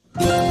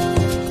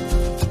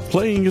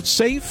playing it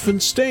safe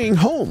and staying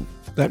home.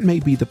 That may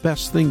be the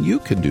best thing you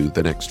can do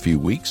the next few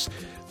weeks.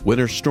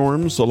 Winter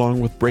storms, along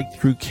with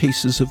breakthrough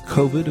cases of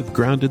COVID, have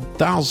grounded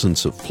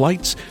thousands of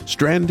flights,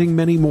 stranding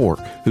many more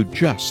who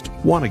just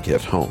want to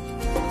get home.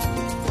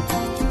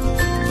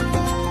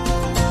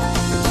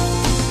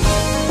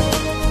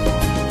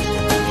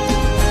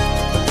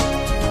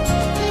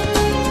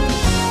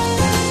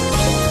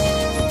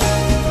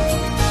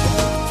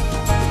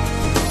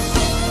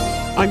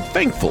 I'm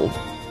thankful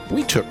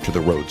we took to the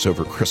roads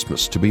over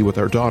Christmas to be with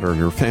our daughter and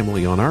her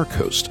family on our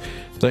coast.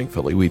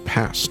 Thankfully, we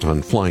passed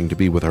on flying to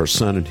be with our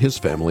son and his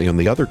family on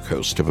the other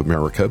coast of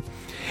America,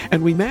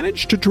 and we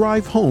managed to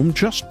drive home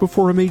just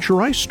before a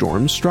major ice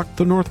storm struck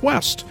the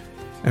Northwest,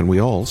 and we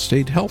all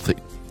stayed healthy.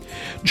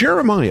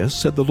 Jeremiah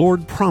said the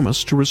Lord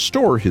promised to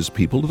restore his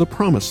people to the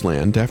promised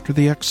land after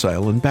the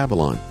exile in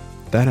Babylon.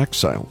 That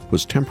exile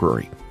was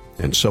temporary,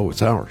 and so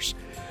is ours.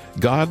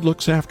 God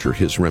looks after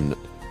his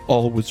remnant,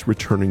 always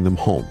returning them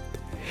home.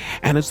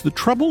 And as the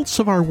troubles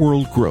of our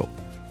world grow,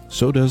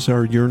 so does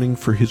our yearning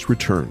for his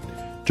return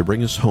to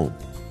bring us home,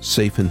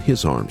 safe in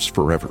his arms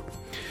forever.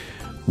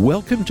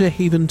 Welcome to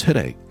Haven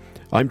Today.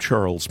 I'm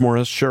Charles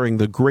Morris, sharing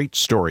the great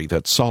story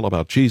that's all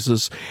about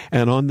Jesus,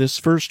 and on this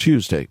first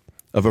Tuesday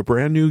of a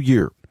brand new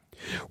year,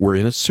 we're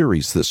in a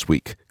series this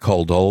week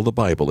called All the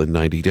Bible in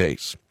 90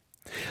 Days.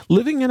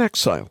 Living in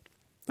exile,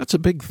 that's a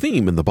big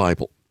theme in the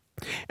Bible.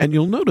 And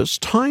you'll notice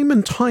time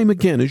and time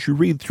again as you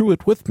read through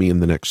it with me in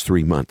the next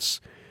 3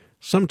 months.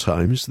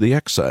 Sometimes the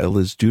exile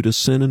is due to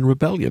sin and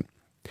rebellion.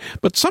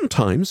 But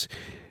sometimes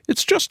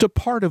it's just a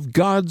part of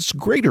God's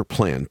greater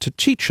plan to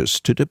teach us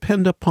to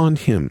depend upon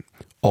him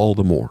all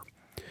the more.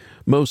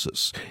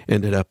 Moses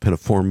ended up in a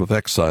form of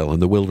exile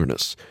in the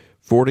wilderness,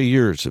 40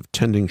 years of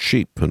tending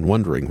sheep and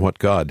wondering what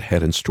God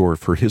had in store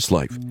for his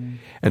life.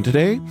 And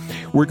today,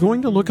 we're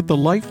going to look at the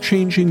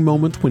life-changing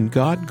moment when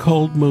God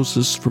called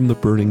Moses from the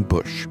burning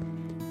bush.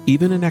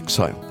 Even in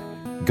exile,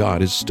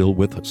 God is still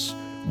with us,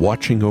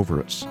 watching over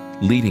us,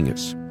 leading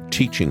us,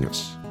 teaching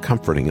us,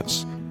 comforting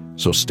us.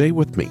 So stay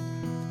with me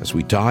as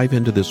we dive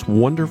into this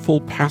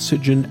wonderful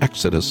passage in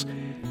Exodus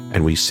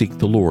and we seek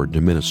the Lord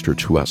to minister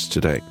to us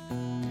today.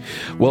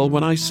 Well,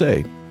 when I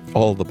say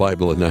all the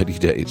Bible in 90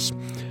 days,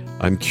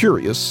 I'm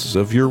curious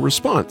of your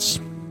response.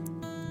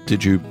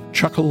 Did you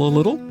chuckle a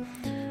little?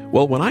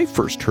 Well, when I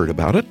first heard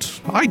about it,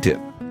 I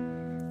did.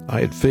 I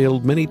had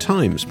failed many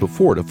times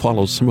before to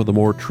follow some of the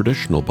more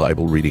traditional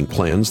Bible reading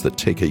plans that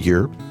take a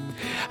year.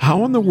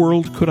 How in the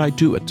world could I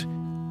do it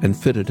and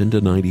fit it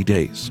into 90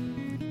 days?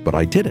 But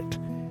I did it,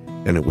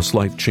 and it was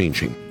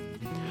life-changing.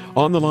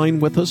 On the line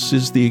with us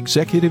is the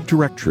Executive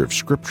Director of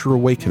Scripture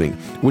Awakening,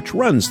 which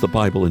runs the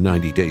Bible in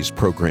 90 Days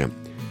program,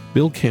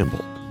 Bill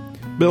Campbell.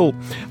 Bill,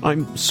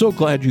 I'm so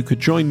glad you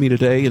could join me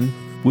today, and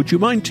would you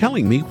mind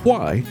telling me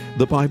why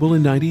the Bible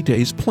in 90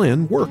 Days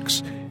plan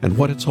works and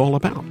what it's all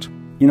about?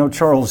 You know,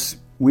 Charles,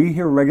 we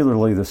hear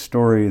regularly the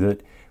story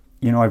that,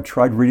 I've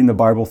tried reading the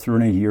Bible through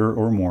in a year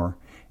or more,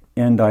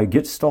 and I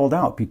get stalled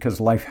out because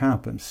life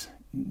happens.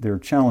 There are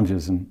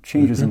challenges and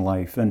changes in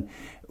life. And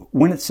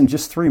when it's in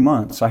just 3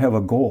 months, I have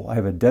a goal, I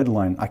have a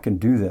deadline, I can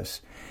do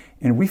this.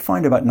 And we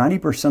find about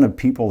 90% of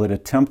people that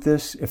attempt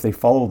this, if they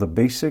follow the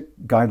basic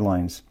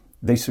guidelines,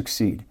 they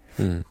succeed,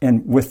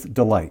 and with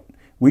delight.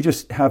 We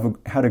just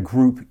had a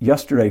group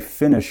yesterday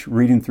finish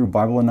reading through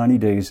Bible in 90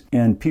 days,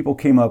 and people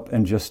came up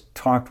and just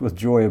talked with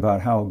joy about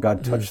how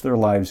God touched their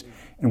lives,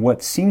 and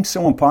what seemed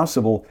so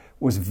impossible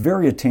was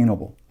very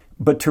attainable.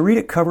 But to read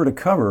it cover to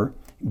cover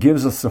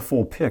gives us the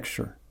full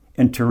picture.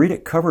 And to read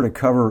it cover to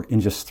cover in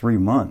just 3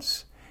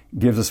 months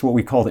gives us what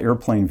we call the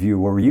airplane view,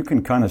 where you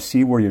can kind of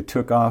see where you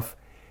took off,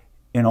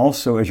 and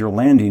also as you're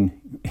landing,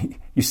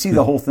 you see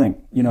the whole thing.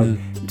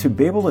 To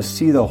be able to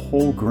see the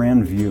whole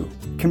grand view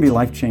can be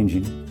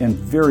life-changing and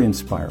very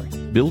inspiring.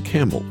 Bill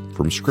Campbell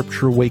from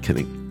Scripture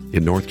Awakening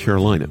in North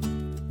Carolina.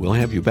 We'll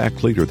have you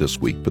back later this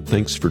week, but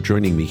thanks for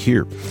joining me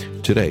here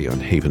today on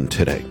Haven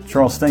Today.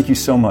 Charles, thank you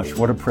so much.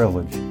 What a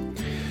privilege.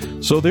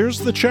 So there's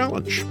the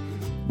challenge.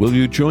 Will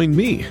you join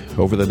me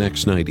over the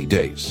next 90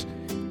 days?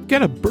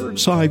 Get a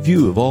bird's eye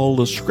view of all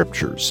the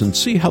Scriptures and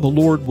see how the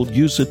Lord will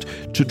use it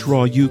to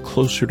draw you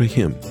closer to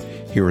Him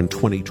here in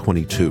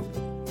 2022.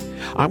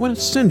 I want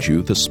to send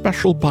you the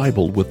special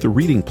Bible with the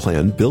reading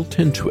plan built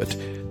into it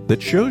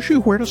that shows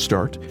you where to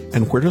start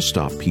and where to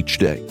stop each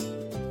day.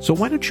 So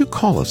why don't you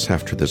call us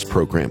after this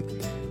program?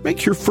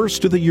 Make your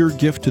first of the year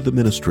gift to the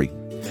ministry,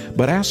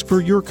 but ask for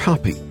your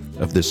copy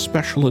of this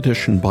special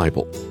edition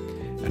Bible.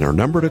 And our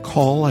number to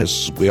call,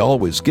 as we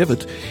always give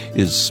it,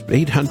 is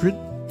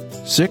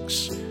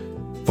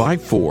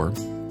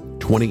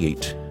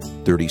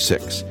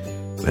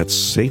 800-654-2836.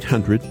 That's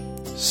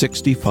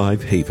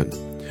 800-65-HAVEN.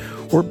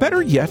 Or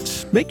better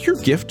yet, make your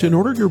gift and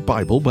order your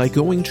Bible by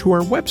going to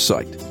our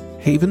website,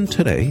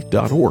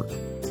 haventoday.org.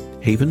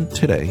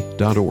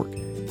 haventoday.org.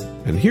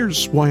 And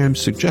here's why I'm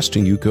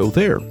suggesting you go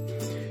there.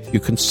 You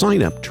can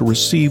sign up to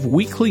receive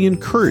weekly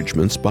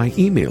encouragements by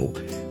email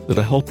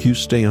that'll help you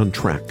stay on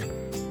track.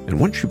 And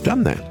once you've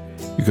done that,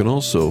 You can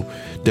also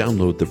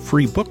download the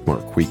free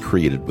bookmark we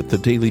created with the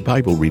daily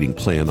Bible reading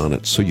plan on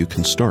it so you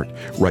can start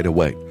right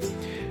away.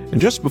 And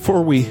just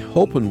before we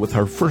open with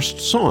our first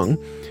song,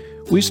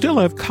 we still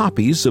have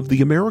copies of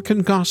the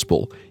American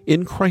Gospel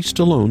in Christ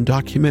Alone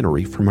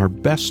documentary from our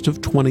Best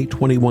of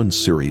 2021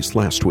 series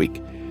last week.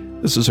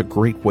 This is a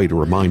great way to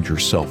remind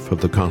yourself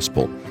of the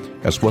gospel,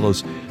 as well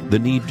as the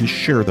need to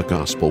share the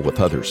gospel with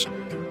others.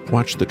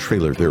 Watch the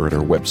trailer there at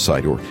our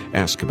website or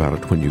ask about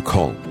it when you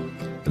call.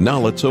 And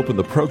now let's open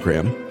the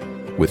program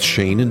with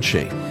Shane and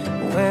Shane.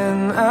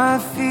 When I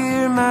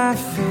fear my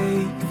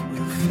faith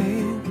will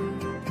fail,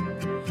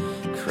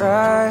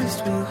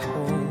 Christ will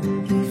hold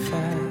me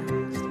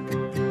fast.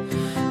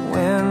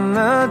 When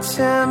the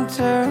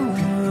tempter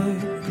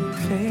would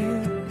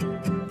prevail,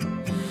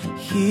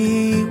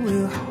 He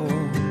will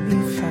hold me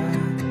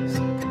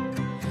fast.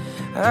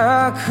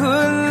 I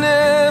could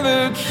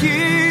never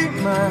keep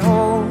my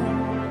hold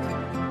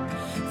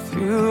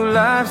through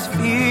life's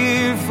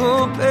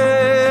fearful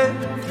path,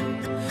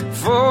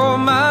 for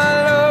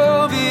my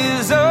love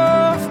is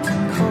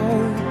often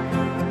cold.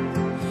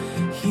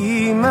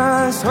 He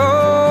must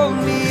hold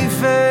me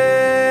fast.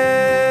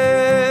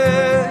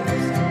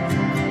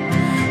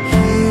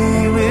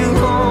 He will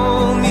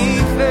hold me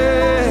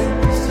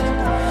fast.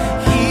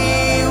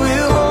 He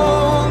will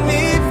hold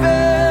me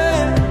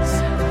fast,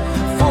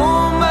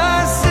 for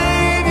my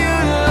Savior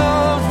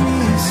loves me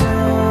so.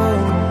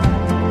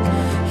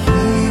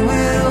 He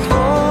will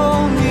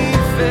hold me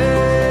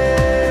fast.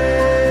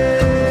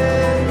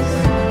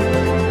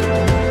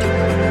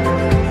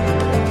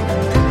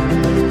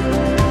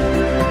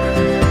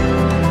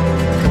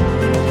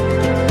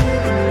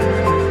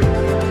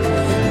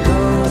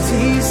 Those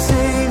He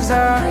saves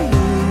are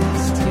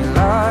His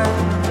delight.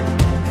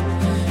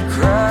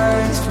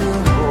 Christ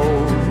will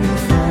hold me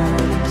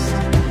fast.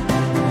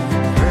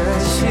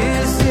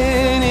 Precious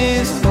in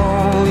His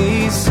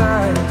holy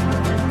sight,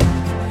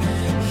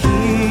 He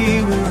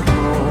will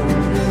hold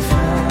me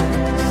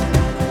fast.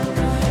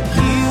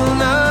 He'll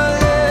not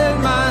let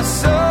my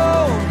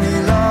soul be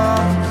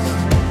lost.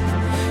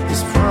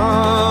 His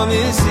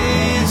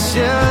promises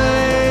shall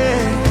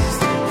last.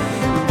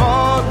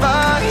 Bought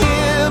by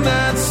Him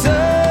at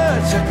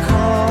such a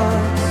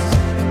cost.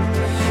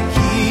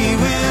 He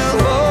will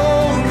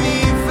hold me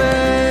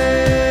fast.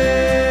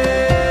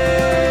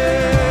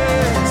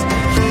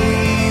 He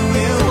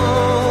will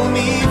hold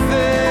me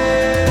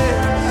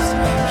fast.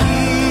 He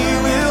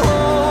will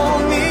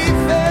hold me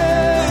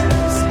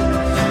fast,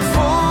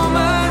 for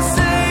my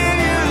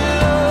Savior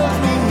loves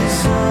me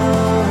so.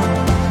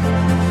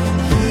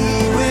 He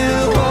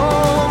will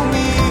hold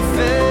me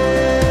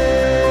fast.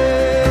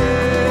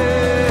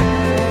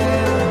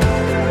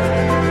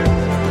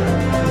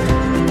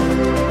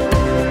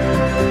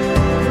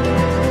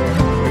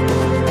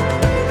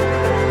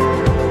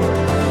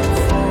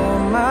 For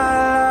my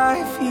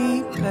life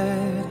He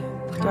bled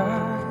and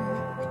died.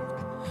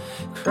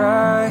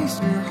 Christ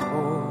will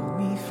hold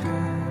me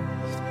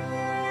fast.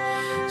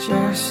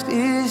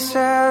 Justice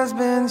has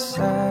been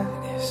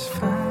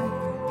satisfied.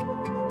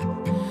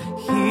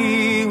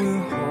 He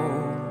will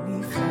hold me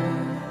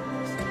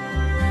fast.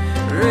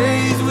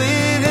 Raised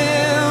with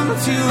Him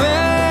to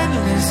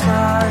endless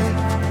life,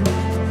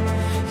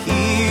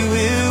 He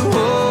will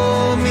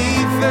hold me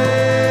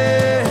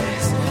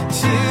fast,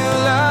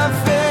 till our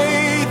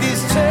faith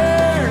is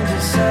turned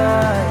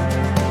aside.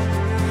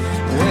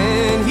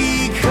 When He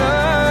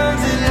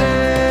comes at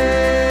last,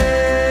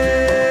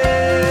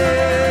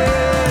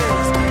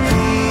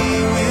 He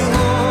will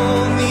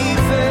hold me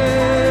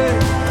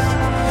fast.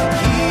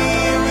 He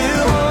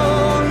will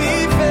hold me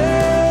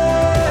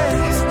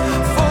fast,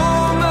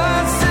 for my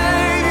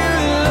Savior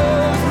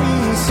loves me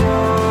so.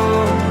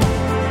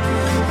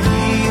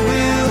 He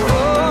will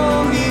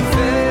hold me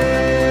fast.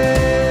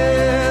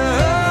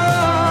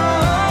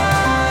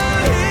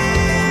 He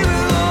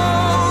will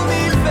hold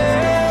me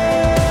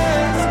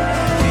fast.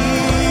 He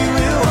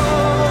will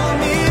hold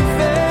me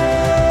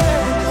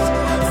fast,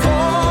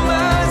 for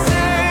my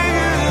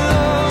Savior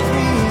loves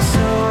me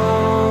so.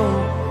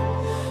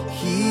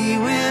 He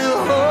will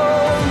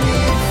hold me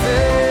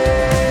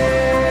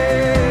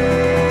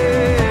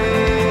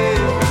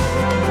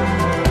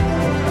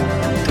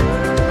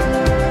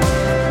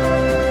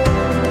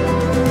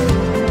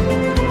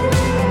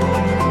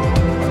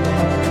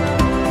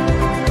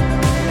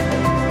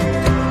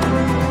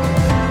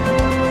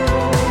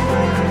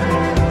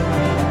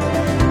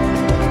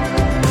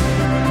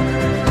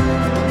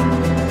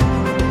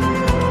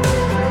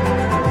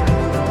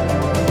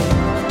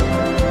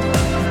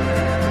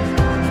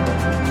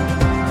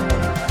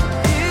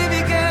He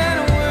began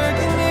to work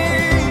in me.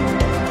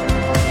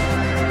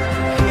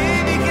 He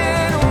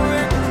began to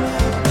work in me.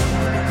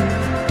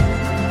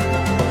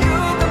 You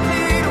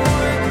complete a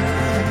work in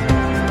me.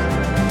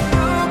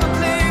 You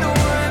complete a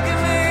work in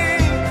me.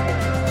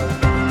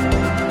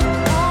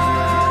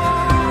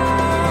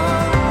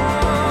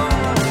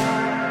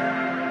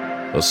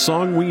 A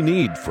song we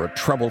need for a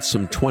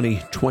troublesome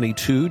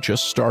 2022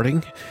 just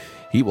starting.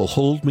 He Will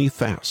Hold Me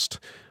Fast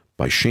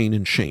by Shane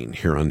and Shane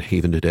here on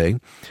Haven Today.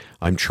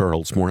 I'm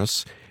Charles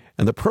Morris,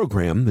 and the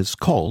program is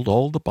called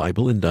All the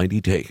Bible in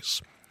 90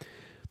 Days.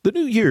 The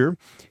new year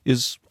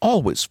is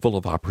always full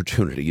of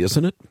opportunity,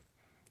 isn't it?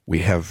 We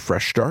have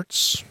fresh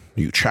starts,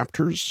 new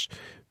chapters,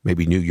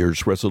 maybe New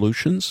Year's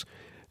resolutions.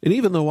 And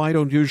even though I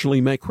don't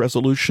usually make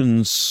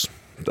resolutions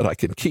that I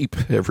can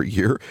keep every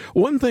year,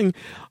 one thing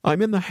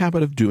I'm in the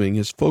habit of doing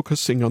is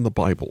focusing on the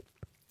Bible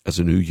as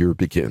a new year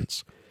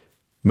begins.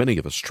 Many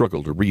of us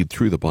struggle to read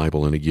through the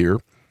Bible in a year,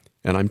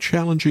 and I'm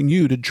challenging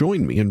you to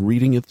join me in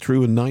reading it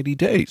through in 90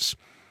 days.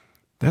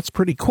 That's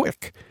pretty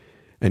quick.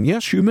 And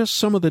yes, you miss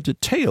some of the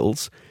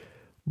details,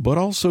 but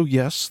also,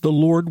 yes, the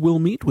Lord will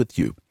meet with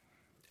you,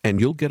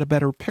 and you'll get a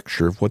better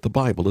picture of what the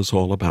Bible is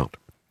all about.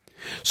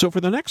 So for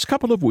the next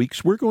couple of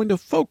weeks, we're going to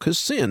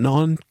focus in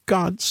on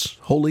God's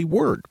holy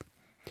word.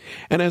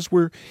 And as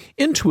we're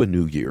into a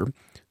new year,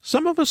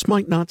 some of us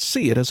might not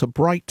see it as a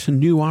bright and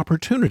new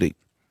opportunity.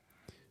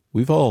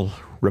 We've all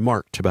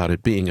remarked about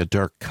it being a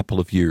dark couple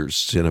of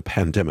years in a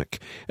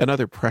pandemic, and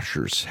other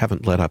pressures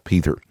haven't let up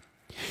either.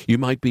 You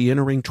might be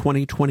entering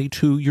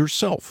 2022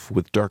 yourself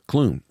with dark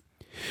gloom.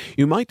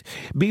 You might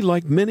be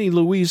like Minnie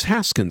Louise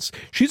Haskins.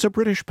 She's a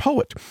British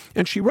poet,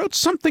 and she wrote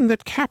something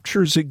that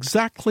captures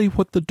exactly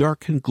what the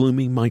dark and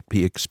gloomy might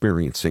be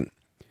experiencing.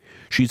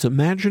 She's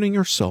imagining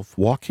herself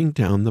walking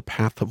down the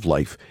path of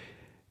life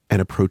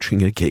and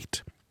approaching a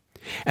gate.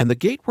 And the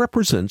gate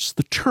represents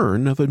the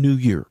turn of a new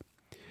year.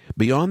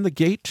 Beyond the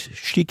gate,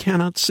 she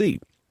cannot see.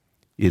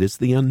 It is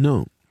the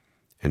unknown,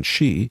 and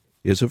she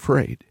is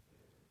afraid.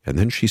 And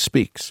then she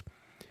speaks.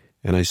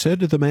 And I said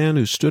to the man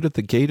who stood at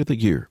the gate of the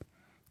year,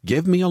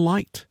 "Give me a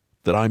light,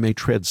 that I may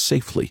tread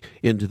safely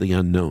into the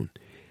unknown."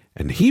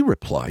 And he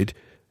replied,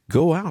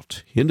 "Go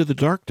out into the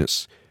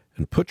darkness,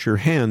 and put your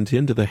hand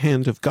into the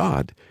hand of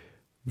God.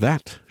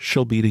 That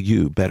shall be to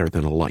you better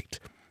than a light,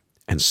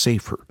 and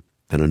safer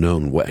than a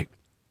known way."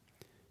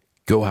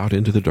 Go out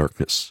into the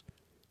darkness.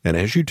 And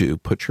as you do,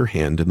 put your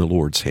hand in the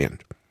Lord's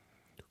hand.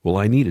 Well,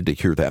 I needed to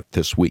hear that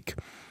this week.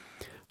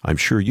 I'm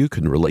sure you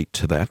can relate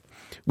to that.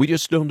 We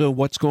just don't know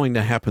what's going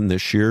to happen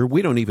this year.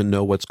 We don't even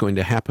know what's going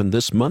to happen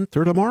this month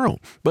or tomorrow.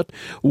 But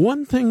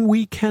one thing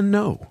we can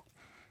know,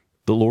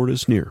 the Lord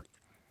is near,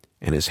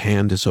 and his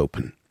hand is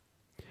open.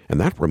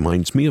 And that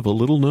reminds me of a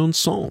little-known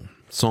psalm,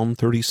 Psalm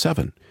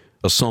 37,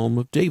 a psalm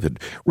of David,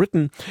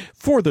 written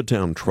for the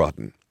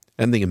downtrodden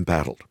and the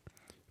embattled.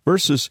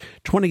 Verses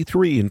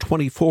 23 and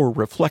 24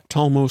 reflect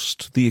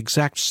almost the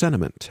exact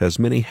sentiment as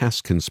Minnie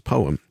Haskins'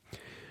 poem.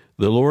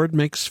 The Lord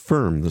makes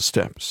firm the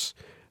steps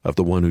of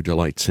the one who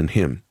delights in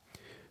him.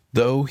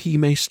 Though he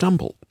may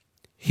stumble,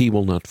 he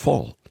will not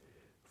fall,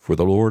 for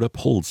the Lord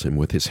upholds him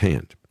with his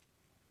hand.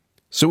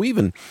 So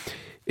even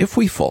if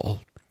we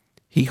fall,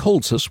 he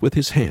holds us with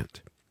his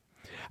hand.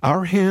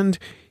 Our hand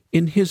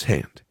in his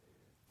hand.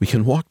 We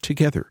can walk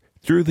together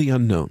through the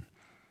unknown,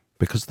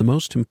 because the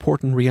most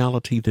important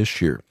reality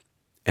this year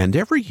and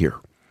every year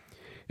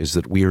is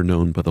that we are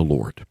known by the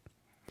Lord.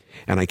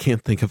 And I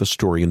can't think of a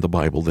story in the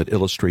Bible that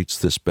illustrates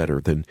this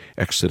better than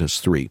Exodus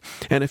 3.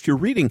 And if you're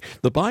reading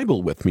the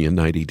Bible with me in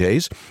 90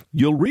 days,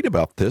 you'll read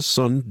about this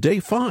on day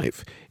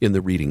 5 in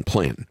the reading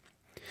plan.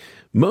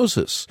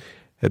 Moses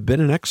had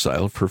been in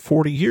exile for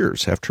 40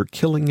 years after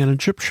killing an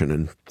Egyptian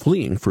and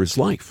fleeing for his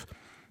life.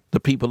 The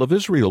people of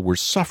Israel were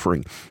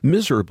suffering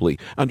miserably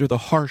under the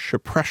harsh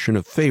oppression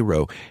of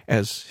Pharaoh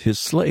as his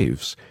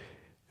slaves.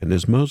 And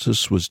as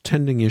Moses was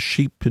tending his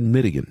sheep in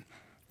Midian,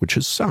 which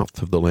is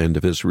south of the land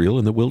of Israel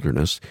in the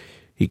wilderness,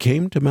 he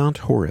came to Mount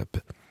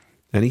Horeb,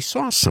 and he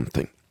saw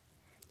something.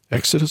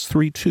 Exodus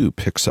 3:2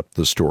 picks up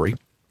the story.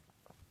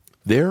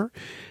 There,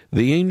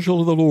 the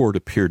angel of the Lord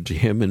appeared to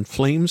him in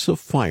flames of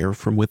fire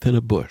from within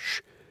a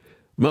bush.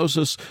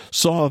 Moses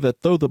saw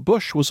that though the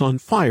bush was on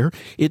fire,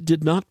 it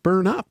did not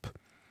burn up.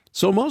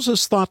 So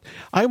Moses thought,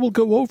 "I will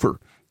go over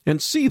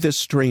and see this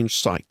strange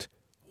sight,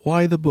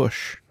 why the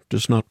bush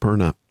does not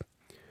burn up."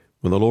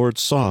 When the Lord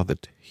saw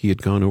that he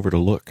had gone over to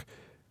look,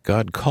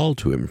 God called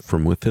to him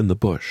from within the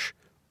bush,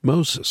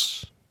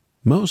 "Moses,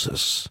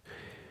 Moses."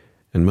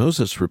 And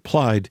Moses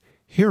replied,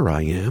 "Here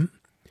I am."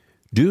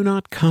 "Do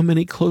not come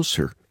any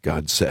closer,"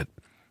 God said.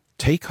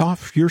 "Take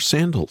off your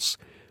sandals,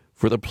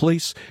 for the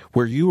place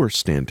where you are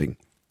standing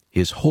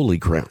is holy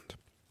ground."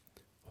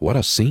 What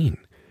a scene.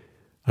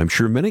 I'm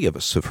sure many of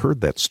us have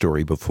heard that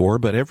story before,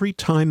 but every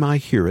time I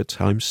hear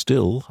it, I'm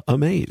still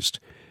amazed.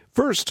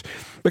 First,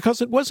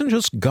 because it wasn't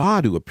just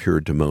God who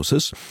appeared to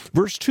Moses.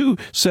 Verse 2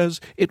 says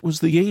it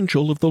was the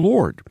angel of the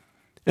Lord.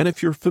 And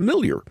if you're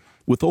familiar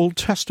with Old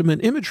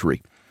Testament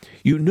imagery,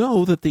 you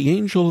know that the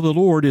angel of the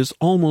Lord is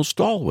almost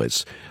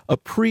always a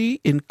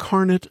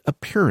pre-incarnate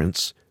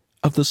appearance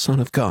of the Son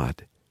of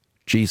God,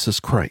 Jesus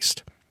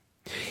Christ.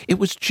 It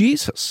was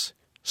Jesus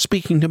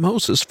speaking to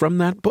Moses from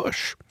that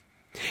bush,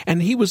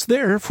 and he was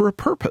there for a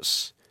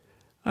purpose.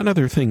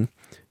 Another thing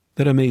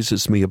that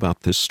amazes me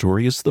about this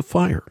story is the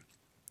fire.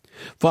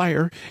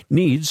 Fire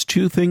needs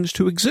two things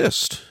to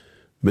exist: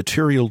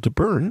 material to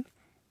burn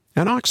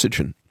and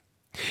oxygen.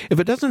 If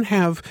it doesn't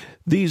have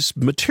these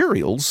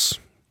materials,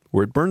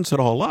 or it burns it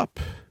all up,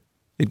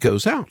 it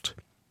goes out.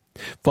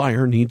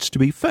 Fire needs to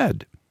be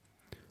fed.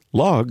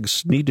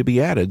 Logs need to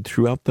be added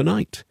throughout the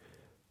night,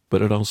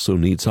 but it also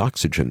needs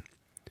oxygen.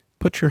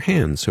 Put your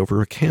hands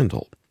over a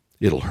candle.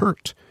 It'll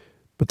hurt,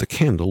 but the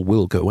candle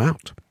will go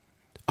out.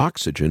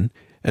 Oxygen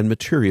and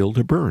material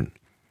to burn.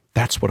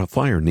 That's what a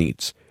fire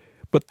needs.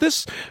 But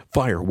this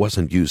fire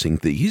wasn't using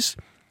these.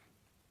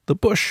 The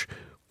bush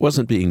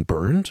wasn't being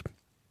burned.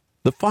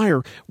 The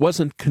fire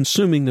wasn't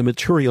consuming the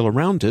material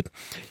around it.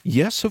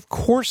 Yes, of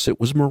course, it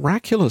was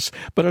miraculous,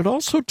 but it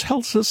also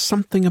tells us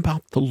something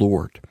about the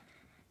Lord.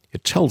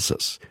 It tells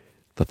us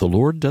that the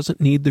Lord doesn't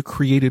need the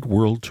created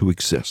world to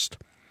exist.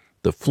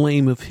 The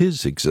flame of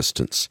his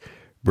existence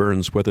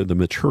burns whether the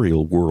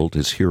material world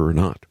is here or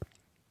not.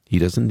 He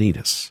doesn't need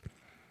us.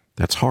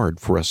 That's hard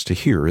for us to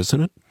hear,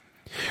 isn't it?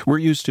 We're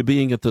used to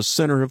being at the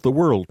center of the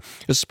world,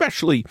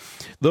 especially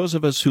those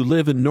of us who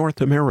live in North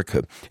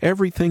America.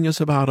 Everything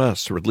is about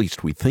us, or at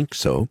least we think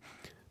so.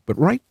 But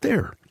right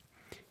there,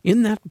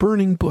 in that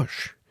burning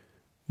bush,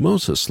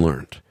 Moses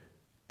learned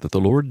that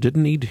the Lord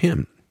didn't need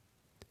him.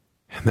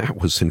 And that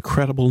was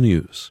incredible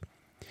news.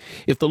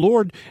 If the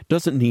Lord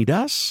doesn't need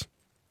us,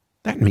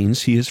 that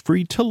means he is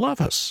free to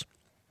love us.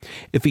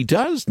 If he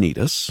does need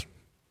us,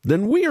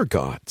 then we are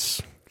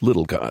gods,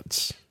 little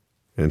gods,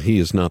 and he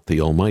is not the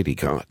Almighty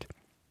God.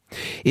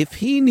 If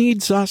he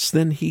needs us,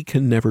 then he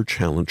can never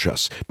challenge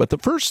us. But the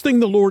first thing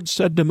the Lord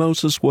said to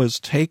Moses was,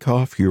 "Take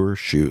off your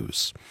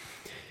shoes."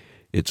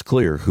 It's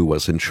clear who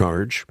was in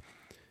charge.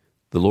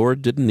 The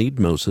Lord didn't need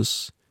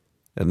Moses,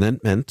 and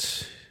that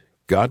meant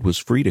God was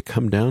free to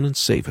come down and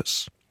save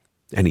us.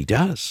 And he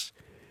does.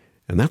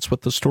 And that's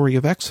what the story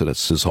of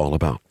Exodus is all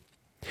about.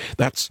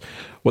 That's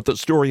what the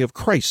story of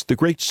Christ, the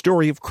great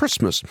story of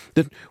Christmas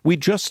that we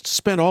just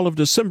spent all of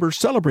December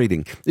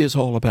celebrating, is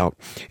all about.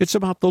 It's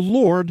about the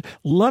Lord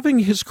loving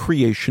his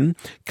creation,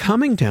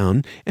 coming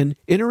down and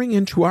entering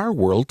into our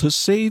world to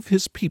save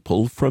his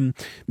people from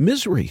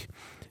misery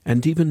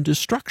and even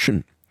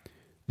destruction.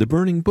 The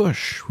burning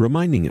bush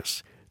reminding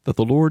us that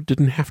the Lord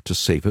didn't have to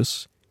save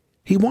us.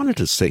 He wanted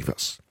to save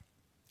us.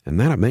 And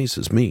that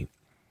amazes me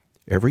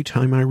every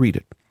time I read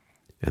it.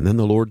 And then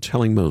the Lord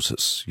telling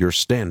Moses, "You're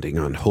standing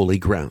on holy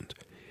ground."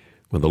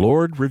 When the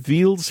Lord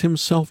reveals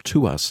himself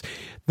to us,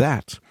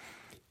 that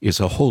is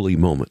a holy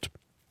moment.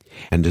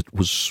 And it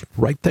was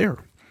right there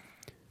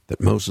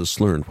that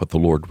Moses learned what the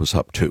Lord was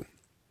up to.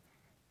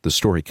 The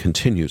story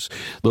continues.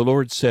 The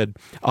Lord said,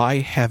 "I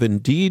have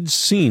indeed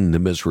seen the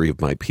misery of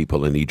my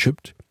people in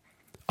Egypt.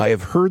 I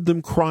have heard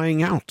them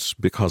crying out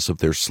because of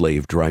their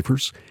slave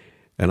drivers,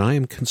 and I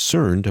am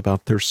concerned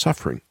about their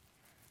suffering.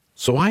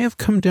 So I have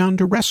come down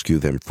to rescue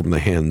them from the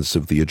hands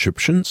of the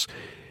Egyptians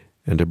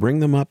and to bring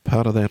them up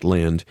out of that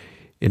land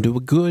into a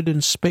good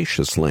and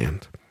spacious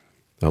land,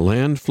 a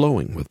land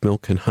flowing with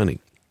milk and honey."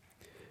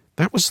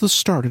 That was the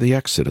start of the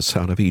Exodus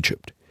out of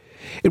Egypt.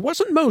 It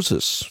wasn't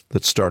Moses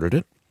that started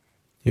it.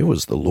 It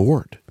was the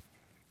Lord.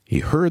 He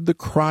heard the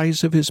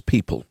cries of his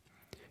people.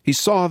 He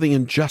saw the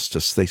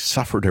injustice they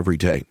suffered every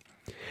day.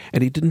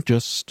 And he didn't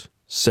just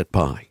sit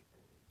by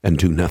and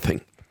do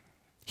nothing.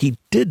 He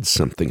did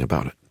something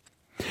about it.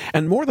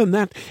 And more than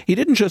that, he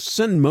didn't just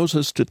send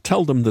Moses to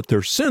tell them that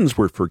their sins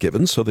were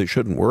forgiven so they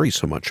shouldn't worry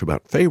so much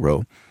about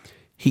Pharaoh.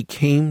 He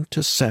came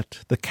to set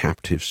the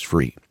captives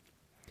free.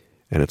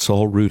 And it's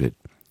all rooted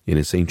in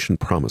his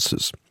ancient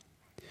promises.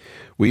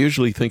 We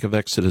usually think of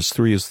Exodus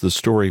 3 as the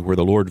story where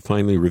the Lord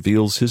finally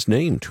reveals his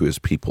name to his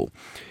people.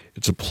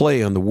 It's a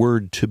play on the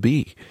word to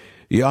be,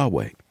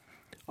 Yahweh.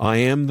 I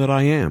am that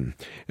I am,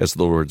 as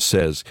the Lord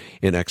says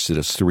in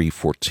Exodus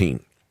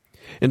 3:14.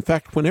 In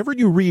fact, whenever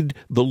you read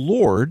the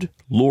Lord,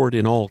 Lord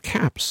in all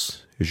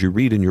caps, as you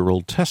read in your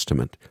Old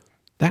Testament,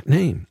 that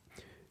name,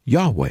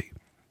 Yahweh,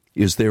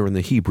 is there in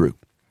the Hebrew.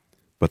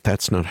 But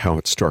that's not how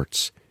it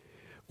starts.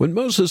 When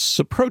Moses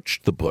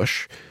approached the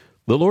bush,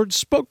 the Lord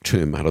spoke to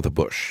him out of the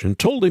bush and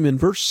told him in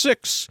verse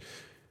 6,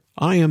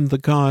 "I am the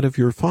God of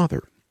your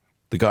father,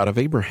 the God of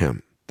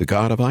Abraham, the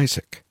God of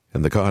Isaac,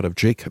 and the God of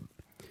Jacob."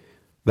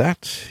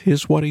 That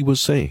is what he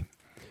was saying.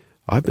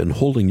 I've been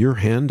holding your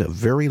hand a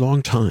very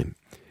long time,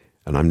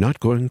 and I'm not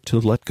going to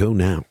let go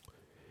now.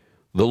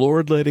 The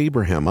Lord led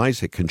Abraham,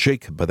 Isaac, and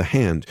Jacob by the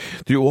hand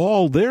through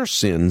all their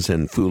sins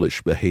and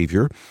foolish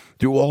behavior,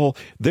 through all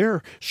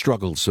their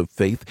struggles of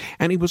faith,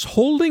 and he was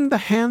holding the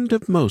hand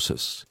of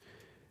Moses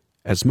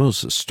as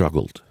Moses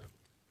struggled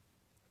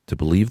to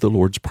believe the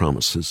Lord's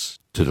promises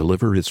to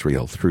deliver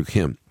Israel through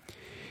him.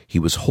 He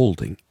was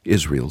holding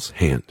Israel's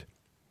hand,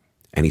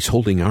 and he's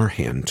holding our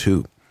hand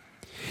too.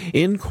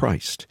 In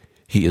Christ,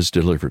 he has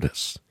delivered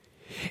us.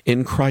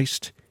 In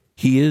Christ,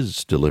 he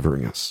is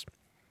delivering us.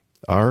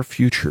 Our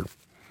future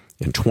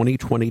in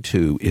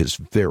 2022 is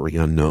very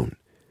unknown,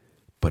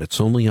 but it's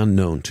only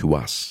unknown to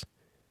us.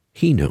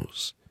 He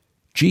knows.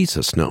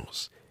 Jesus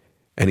knows.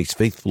 And he's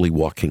faithfully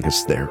walking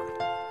us there.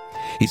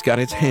 He's got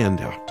his hand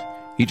out.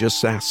 He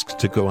just asks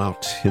to go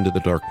out into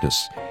the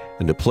darkness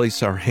and to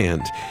place our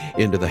hand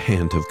into the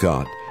hand of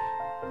God.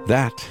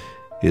 That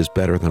is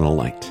better than a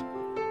light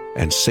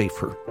and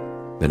safer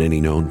than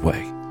any known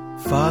way.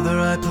 Father,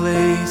 I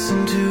place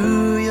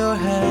into your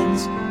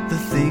hands the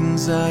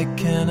things I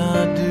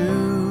cannot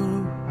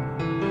do.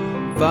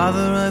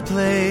 Father, I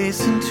place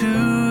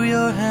into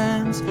your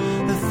hands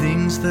the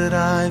things that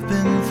I've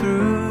been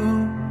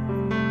through.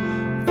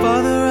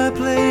 Father, I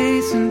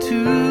place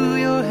into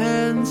your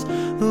hands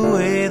the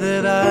way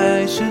that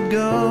I should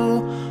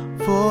go,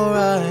 for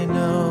I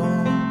know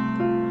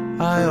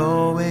I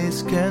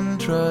always can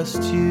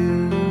trust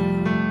you.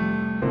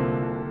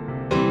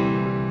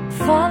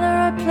 Father,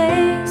 I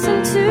place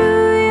into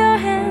your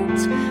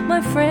hands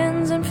my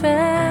friends and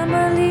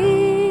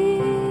family.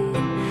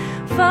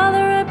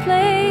 Father, I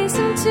place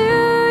into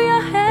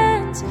your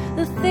hands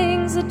the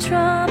things that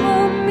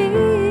trouble me.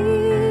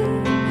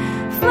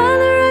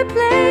 Father, I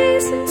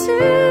place into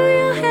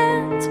your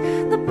hands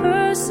the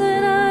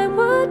person I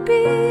would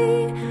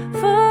be,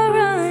 for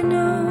I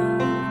know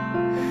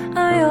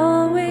I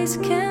always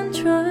can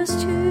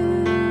trust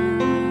you.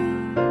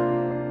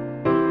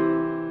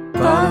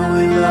 Father,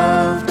 we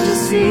love to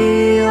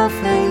see your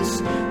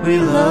face, we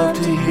love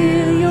to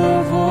hear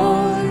your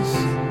voice.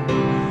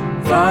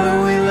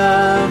 Father, we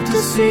love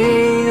to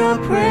sing your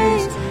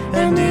praise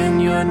and in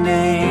your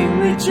name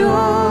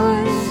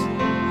rejoice.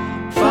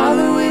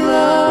 Father, we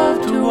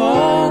love to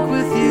walk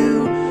with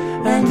you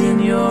and in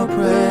your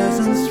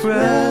presence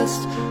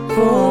rest,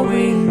 for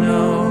we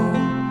know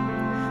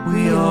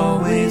we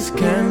always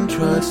can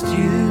trust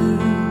you.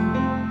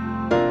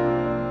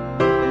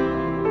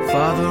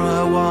 Father,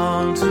 I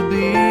want to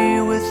be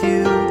with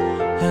you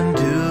and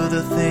do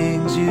the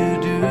things you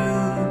do.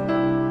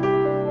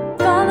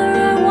 Father,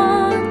 I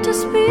want to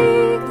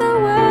speak the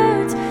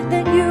words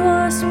that you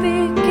are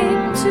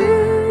speaking to.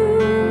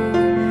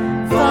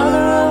 Father,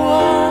 I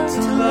want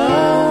to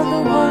love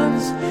the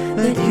ones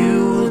that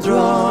you will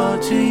draw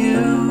to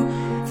you,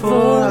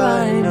 for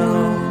I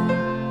know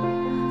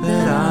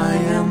that I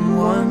am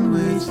one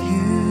with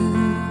you.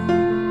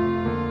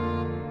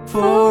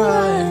 For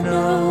I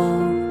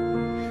know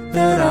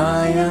that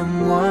I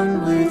am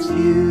one with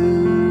you.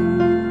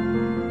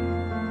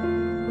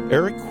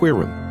 Eric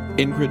Quirin,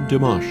 Ingrid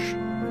Dimash,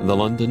 and the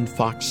London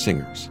Fox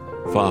Singers.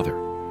 Father,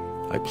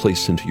 I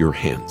place into your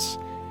hands,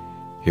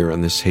 here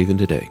on this Haven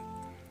Today,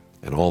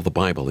 and all the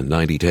Bible in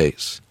 90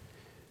 days.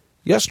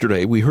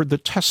 Yesterday, we heard the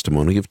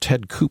testimony of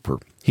Ted Cooper.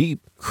 He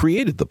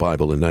created the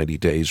Bible in 90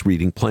 days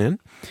reading plan.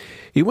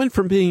 He went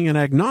from being an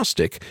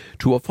agnostic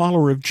to a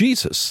follower of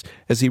Jesus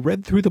as he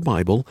read through the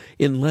Bible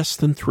in less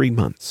than 3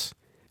 months.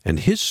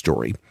 And his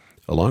story,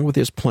 along with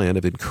his plan,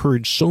 have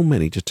encouraged so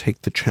many to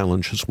take the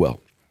challenge as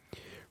well.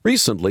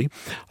 Recently,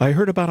 I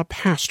heard about a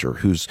pastor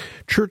whose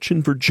church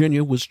in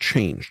Virginia was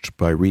changed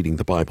by reading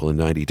the Bible in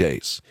 90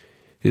 days.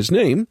 His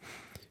name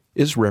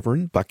is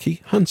Reverend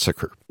Bucky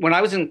Hunsaker. When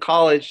I was in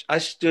college, I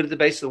stood at the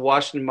base of the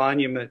Washington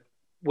Monument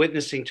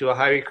witnessing to a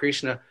Hare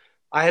Krishna.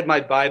 I had my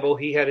Bible,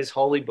 he had his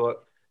holy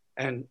book,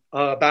 and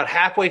about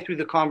halfway through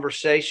the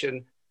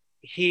conversation,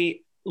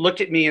 he looked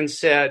at me and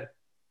said,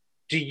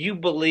 "Do you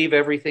believe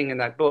everything in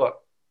that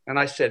book?" And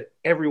I said,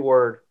 "Every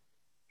word."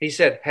 He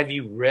said, "Have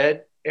you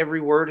read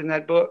every word in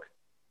that book?"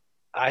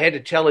 I had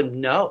to tell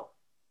him no.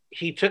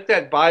 He took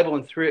that Bible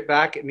and threw it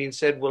back at me and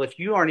said, "Well, if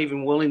you aren't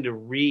even willing to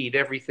read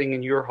everything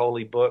in your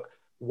holy book,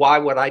 why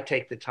would I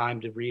take the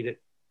time to read it?"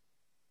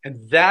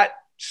 And that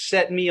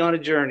set me on a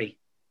journey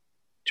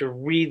to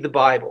read the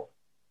Bible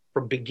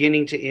from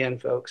beginning to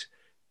end, folks.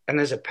 And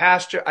as a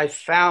pastor, I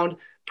found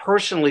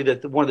personally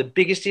that one of the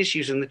biggest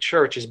issues in the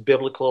church is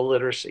biblical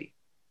illiteracy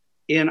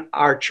in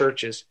our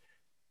churches.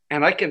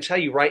 And I can tell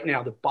you right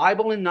now, the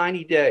Bible in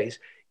 90 days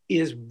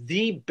is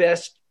the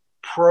best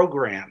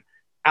program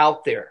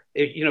out there.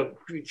 If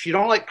you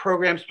don't like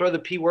programs, throw the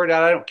P word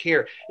out. I don't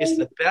care. It's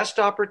the best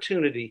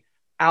opportunity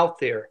out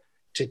there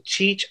to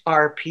teach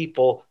our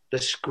people the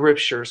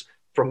scriptures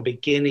from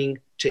beginning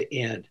to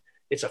end.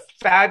 It's a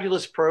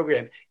fabulous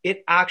program.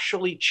 It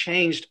actually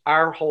changed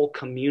our whole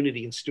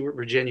community in Stewart,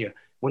 Virginia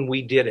when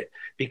we did it,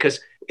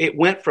 because it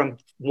went from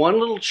one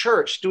little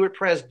church, Stewart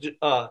Pres,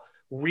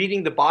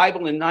 reading the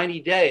Bible in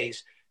 90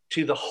 days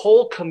to the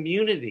whole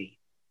community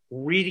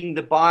reading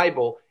the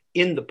Bible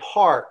in the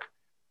park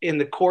in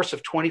the course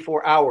of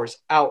 24 hours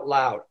out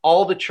loud.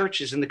 All the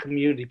churches in the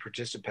community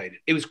participated.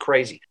 It was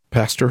crazy.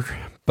 Pastor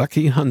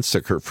Bucky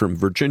Hunsaker from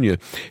Virginia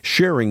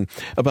sharing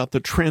about the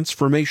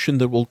transformation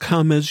that will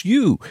come as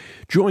you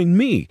join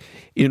me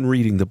in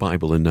reading the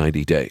Bible in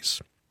 90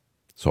 days.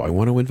 So I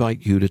want to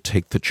invite you to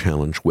take the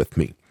challenge with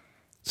me.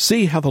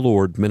 See how the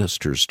Lord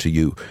ministers to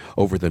you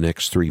over the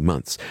next 3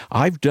 months.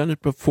 I've done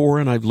it before,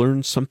 and I've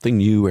learned something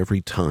new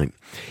every time.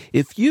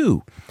 If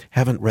you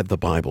haven't read the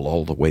Bible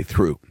all the way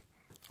through,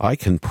 I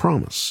can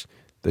promise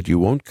that you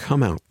won't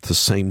come out the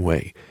same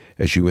way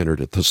as you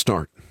entered at the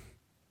start.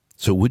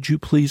 So would you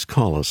please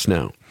call us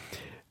now?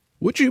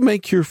 Would you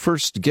make your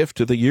first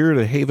gift of the year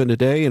to Haven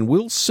Today, and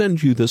we'll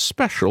send you the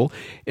special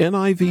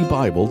NIV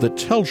Bible that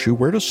tells you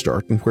where to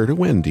start and where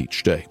to end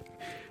each day.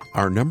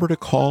 Our number to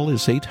call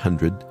is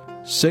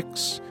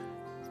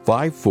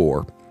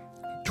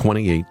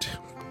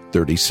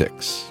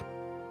 800-654-2836.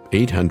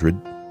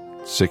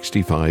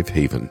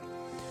 800-65-HAVEN.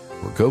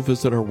 Or go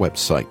visit our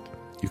website.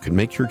 You can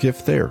make your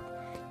gift there,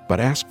 but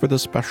ask for the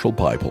special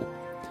Bible.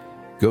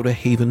 Go to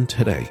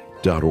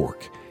haventoday.org.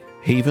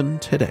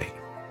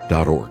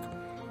 haventoday.org.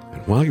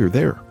 And while you're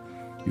there,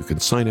 you can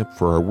sign up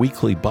for our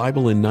weekly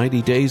Bible in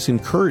 90 Days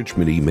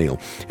encouragement email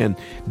and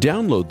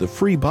download the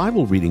free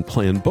Bible reading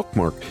plan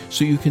bookmark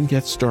so you can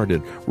get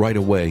started right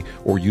away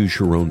or use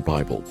your own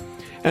Bible.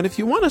 And if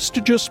you want us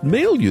to just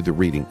mail you the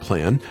reading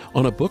plan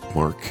on a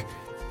bookmark,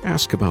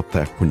 ask about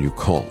that when you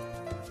call.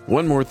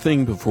 One more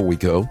thing before we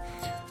go.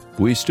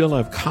 We still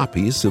have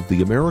copies of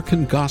the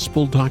American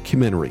Gospel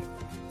documentary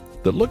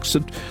that looks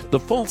at the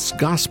false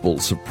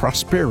gospels of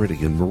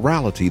prosperity and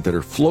morality that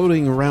are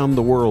floating around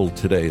the world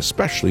today,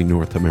 especially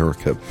North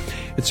America.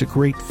 It's a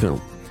great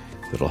film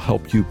that'll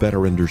help you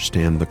better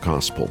understand the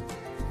gospel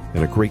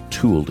and a great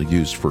tool to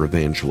use for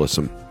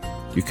evangelism.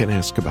 You can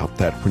ask about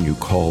that when you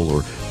call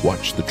or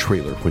watch the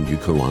trailer when you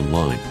go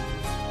online.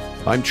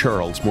 I'm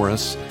Charles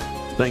Morris.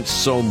 Thanks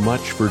so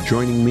much for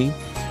joining me.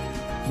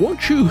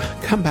 Won't you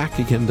come back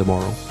again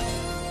tomorrow,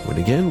 when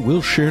again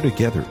we'll share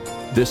together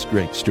this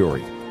great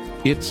story.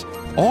 It's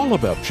all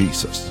about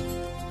Jesus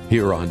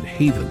here on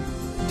Haven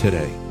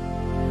Today.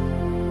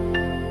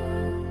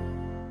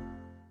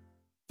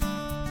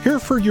 Here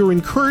for your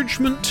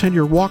encouragement and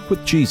your walk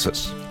with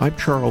Jesus. I'm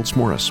Charles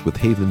Morris with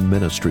Haven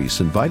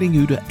Ministries, inviting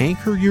you to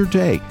anchor your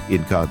day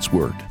in God's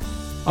Word.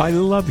 I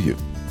love you.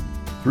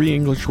 3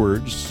 English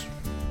words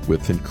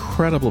with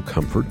incredible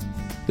comfort,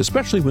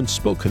 especially when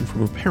spoken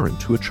from a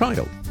parent to a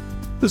child.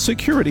 The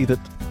security that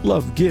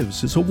love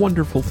gives is a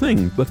wonderful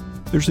thing, but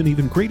there's an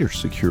even greater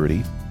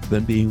security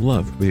than being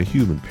loved by a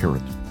human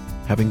parent,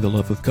 having the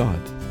love of God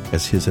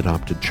as His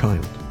adopted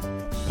child.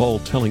 Paul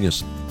telling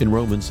us in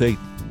Romans 8,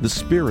 the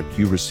Spirit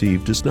you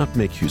received does not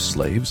make you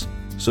slaves,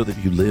 so that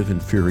you live in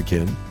fear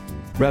again.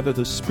 Rather,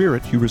 the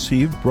Spirit you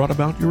received brought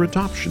about your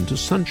adoption to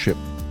sonship,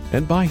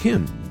 and by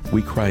Him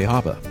we cry,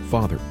 Abba,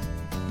 Father.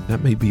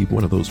 That may be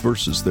one of those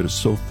verses that is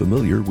so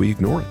familiar we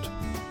ignore it.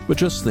 But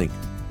just think,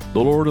 the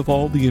Lord of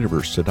all the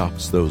universe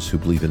adopts those who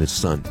believe in His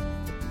Son,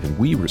 and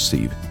we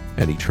receive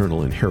an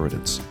eternal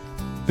inheritance.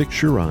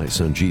 Fix your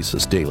eyes on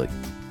Jesus daily.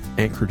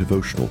 Anchor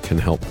Devotional can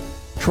help.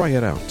 Try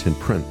it out in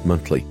print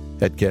monthly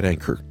at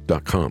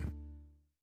getanchor.com.